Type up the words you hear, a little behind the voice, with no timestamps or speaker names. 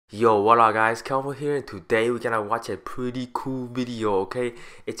Yo, what up guys, Calvin here, and today we're gonna watch a pretty cool video, okay?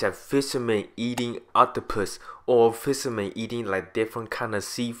 It's a fisherman eating octopus, or fisherman eating like different kind of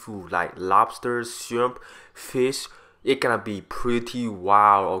seafood like lobster, shrimp, fish. It's gonna be pretty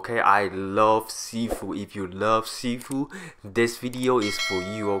wild, okay? I love seafood. If you love seafood, this video is for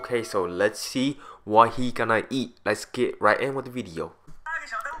you, okay? So let's see what he gonna eat. Let's get right in with the video.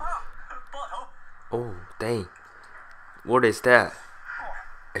 Oh, dang. What is that?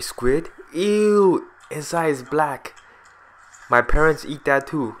 A squid? Ew! Inside is black. My parents eat that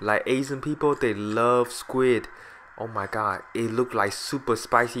too. Like Asian people, they love squid. Oh my god, it looked like super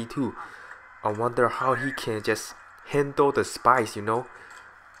spicy too. I wonder how he can just handle the spice, you know?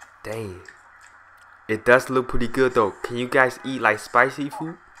 Dang. It does look pretty good though. Can you guys eat like spicy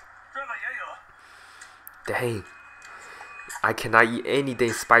food? Dang. I cannot eat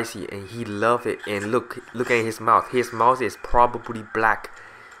anything spicy and he love it. And look at his mouth. His mouth is probably black.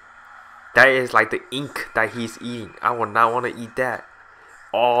 That is like the ink that he's eating. I would not want to eat that.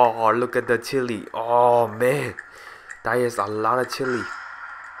 Oh, look at the chili. Oh man, that is a lot of chili.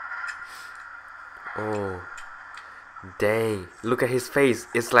 Oh, dang. Look at his face.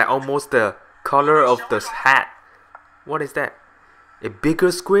 It's like almost the color of the hat. What is that? A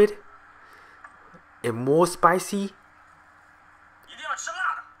bigger squid? And more spicy?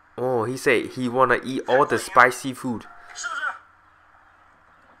 Oh, he said he wanna eat all the spicy food.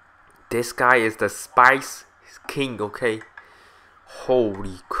 This guy is the spice king, okay?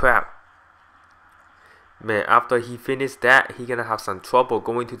 Holy crap. Man, after he finished that, he gonna have some trouble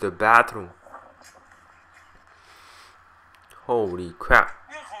going to the bathroom. Holy crap.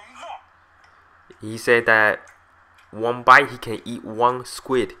 He said that one bite he can eat one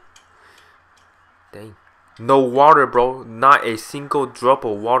squid. Dang. No water, bro. Not a single drop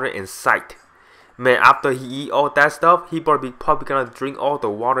of water in sight. Man, after he eat all that stuff, he probably gonna drink all the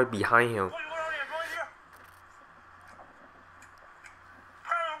water behind him.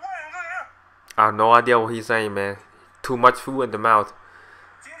 I have no idea what he's saying, man. Too much food in the mouth.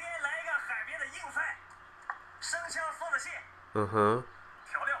 Oh,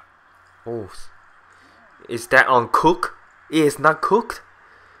 is that uncooked? It is not cooked.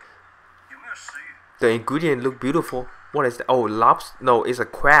 The ingredient look beautiful. What is that? Oh, lobster? No, it's a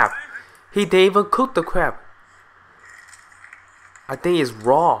crab. He didn't even cook the crab. I think it's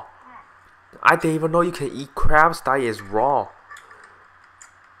raw. I didn't even know you can eat crabs that is raw.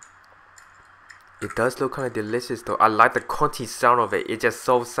 It does look kind of delicious though. I like the crunchy sound of it. It's just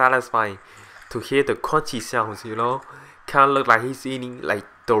so satisfying to hear the crunchy sounds, you know? Kind of look like he's eating like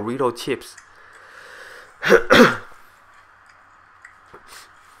Dorito chips.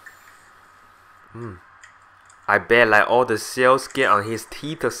 I bet like all the shells get on his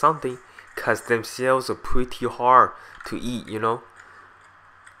teeth or something. Cause them shells are pretty hard to eat, you know.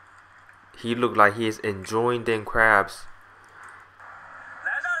 He looked like he is enjoying them crabs.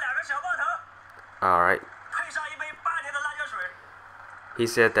 Alright. He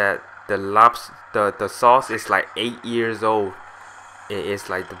said that the sauce is like 8 years old. It is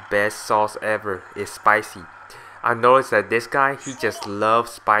like the best sauce ever. It's spicy. I noticed that this guy, he just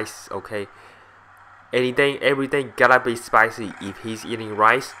loves spice, okay? Everything gotta be spicy. If he's eating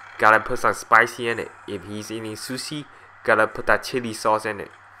rice, gotta put some spicy in it. If he's eating sushi, gotta put that chili sauce in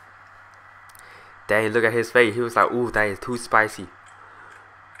it. Dang, look at his face. He was like, ooh, that is too spicy.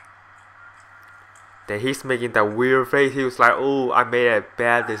 Then he's making that weird face. He was like, ooh, I made a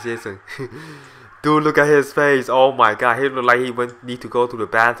bad decision. Dude, look at his face. Oh my god, he look like he need to go to the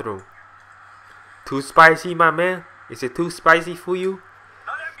bathroom. Too spicy, my man? Is it too spicy for you?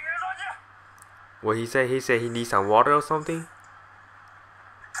 What he said? He said he needs some water or something?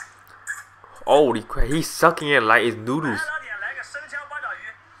 Holy crap, he's sucking it like it's noodles.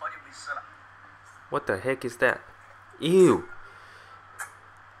 What the heck is that? Ew.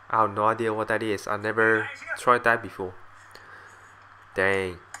 I have no idea what that is. I never tried that before.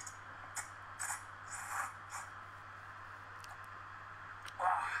 Dang.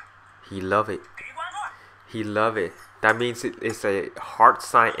 He love it. He love it. That means it's a heart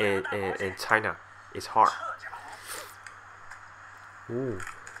sign in China. It's heart. Ooh.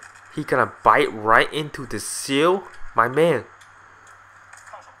 He gonna bite right into the seal? My man.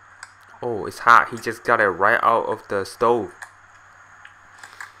 Oh, it's hot. He just got it right out of the stove.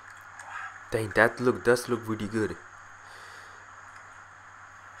 Dang, that does look really good.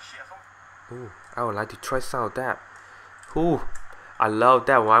 Ooh, I would like to try some of that. Ooh, I love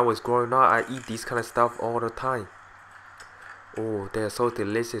that. When I was growing up, I eat these kind of stuff all the time. Oh, they're so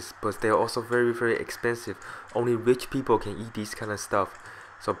delicious, but they're also very, very expensive. Only rich people can eat these kind of stuff.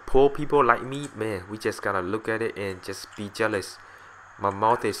 So poor people like me, man, we just gotta look at it and just be jealous. My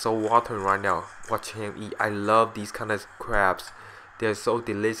mouth is so watering right now watching him eat. I love these kind of crabs. They're so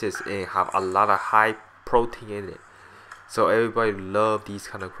delicious and have a lot of high protein in it. So everybody love these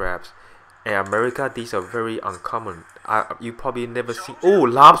kind of crabs. In America, these are very uncommon. You probably never seen. Oh,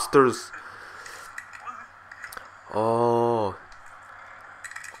 lobsters. Oh,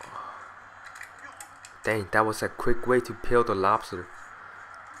 dang, that was a quick way to peel the lobster.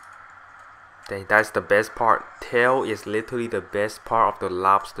 Dang, that's the best part. Tail is literally the best part of the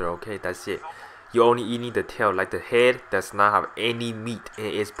lobster. Okay, that's it. You're only eating the tail. Like the head does not have any meat and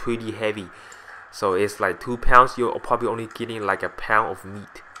it's pretty heavy. So it's like 2 pounds. You're probably only getting like a pound of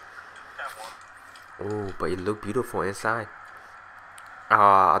meat. Oh, but it look beautiful inside.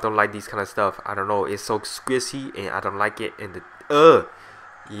 I don't like these kind of stuff. I don't know. It's so squishy and I don't like it. And the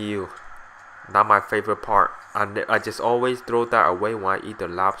ew, not my favorite part. I just always throw that away when I eat the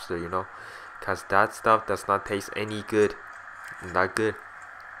lobster, you know, cause that stuff does not taste any good. Not good.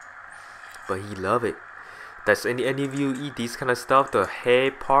 But he love it. Does any of you eat these kind of stuff? The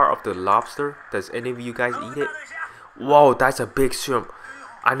head part of the lobster. Does any of you guys eat it? Whoa, that's a big shrimp.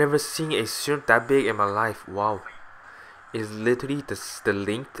 I never seen a shrimp that big in my life. Wow. It's literally the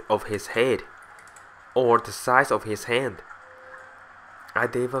length of his head or the size of his hand. I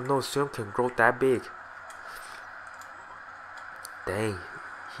didn't even know shrimp can grow that big. Dang,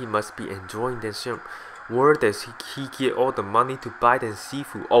 he must be enjoying the shrimp. Where does he get all the money to buy the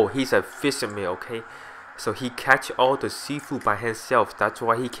seafood? Oh, he's a fisherman, okay? So he catch all the seafood by himself. That's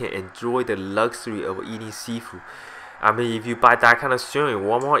why he can enjoy the luxury of eating seafood. I mean, if you buy that kind of shrimp in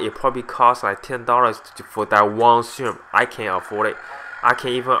Walmart, it probably costs like $10 for that one shrimp. I can't afford it. I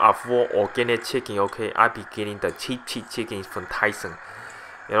can't even afford organic chicken, okay? I be getting the cheap chickens from Tyson.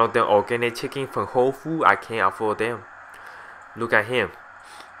 You know, the organic chicken from Whole Foods, I can't afford them. Look at him.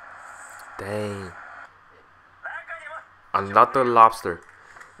 Dang. Another lobster.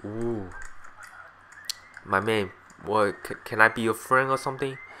 Ooh. My man, what? Can I be your friend or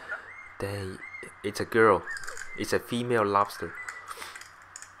something? Dang, it's a girl. It's a female lobster.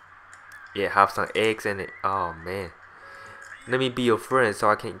 Yeah, have some eggs in it. Oh man. Let me be your friend so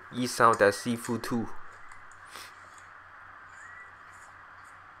I can eat some of that seafood too.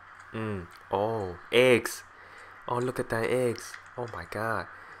 Oh, eggs. Oh, look at that eggs. Oh my god.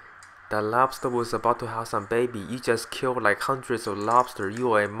 The lobster was about to have some baby. You just killed like hundreds of lobster.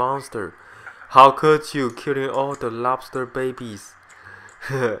 You are a monster. How could you killing all the lobster babies?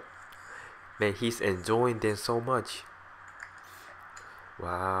 Man, he's enjoying them so much.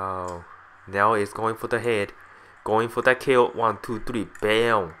 Wow. Now it's going for the head. Going for that kill. 1, 2, 3.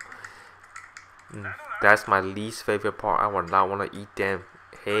 Bam. That's my least favorite part. I would not want to eat them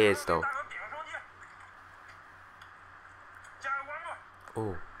heads though.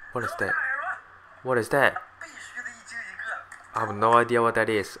 Oh, what is that? What is that? I have no idea what that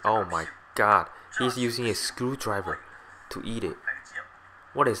is. Oh my god. He's using a screwdriver to eat it.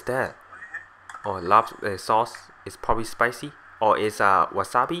 What is that? Oh, lobster sauce is probably spicy. Or it's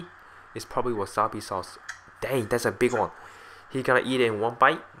wasabi. It's probably wasabi sauce. Dang, that's a big one. He gonna eat it in one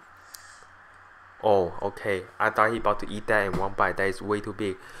bite? Oh, okay. I thought he about to eat that in one bite. That is way too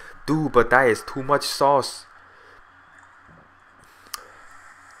big. Dude, but that is too much sauce.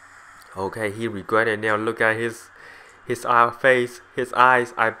 Okay, he regretted now. Look at his face, his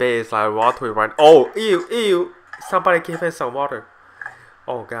eyes. I bet it's like watery right. Oh, ew. Somebody give him some water.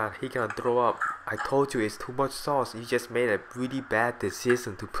 Oh god, he gonna throw up. I told you it's too much sauce. You just made a really bad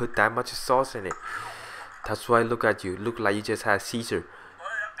decision to put that much sauce in it. That's why look at you. Look like you just had a seizure.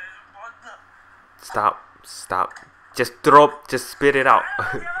 Stop. Just spit it out.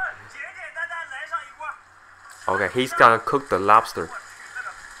 Okay, he's gonna cook the lobster.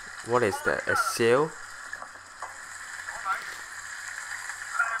 What is that? A seal?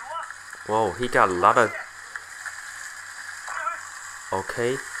 Whoa, he got a lot of...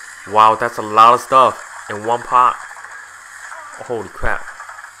 Okay. Wow, that's a lot of stuff in one pot. Holy crap.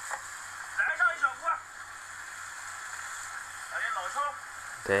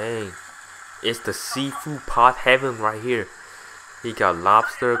 Dang. It's the seafood pot heaven right here. He got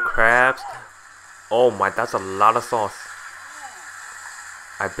lobster, crabs. Oh my, that's a lot of sauce.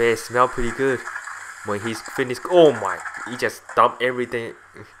 I bet it smells pretty good. When he's finished, oh my, he just dumped everything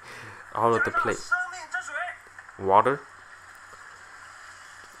out of the plate. Water.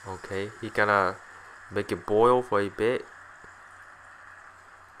 Okay, he gonna make it boil for a bit.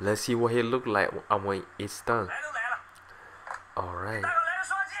 Let's see what he look like when it's done. Alright.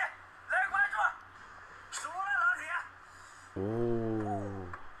 Ooh,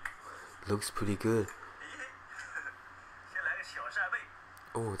 looks pretty good.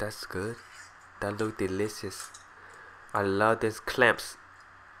 Oh, that's good. That look delicious. I love this clamps.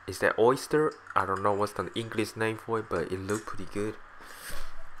 Is that oyster? I don't know what's the English name for it, but it looked pretty good.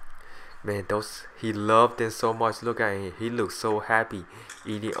 Man, those he loved them so much. Look at him. He looks so happy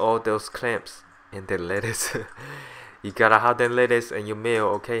eating all those clamps and the lettuce. You gotta have the lettuce in your meal,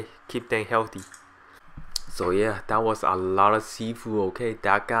 okay? Keep them healthy. So yeah, that was a lot of seafood, okay?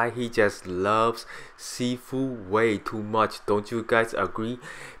 That guy, he just loves seafood way too much. Don't you guys agree?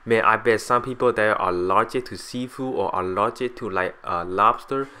 Man, I bet some people that are allergic to seafood or allergic to like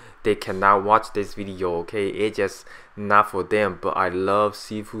lobster, they cannot watch this video, okay? It's just not for them. But I love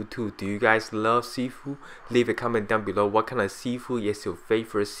seafood too. Do you guys love seafood? Leave a comment down below what kind of seafood is your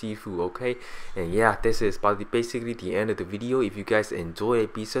favorite seafood, okay? And yeah, this is basically the end of the video. If you guys enjoyed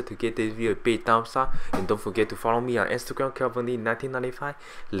it, be sure to give this video a big thumbs up, and don't forget to follow me on Instagram, KelvinLee1995,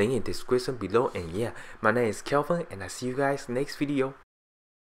 link in the description below. And yeah, my name is Kelvin, and I see you guys next video.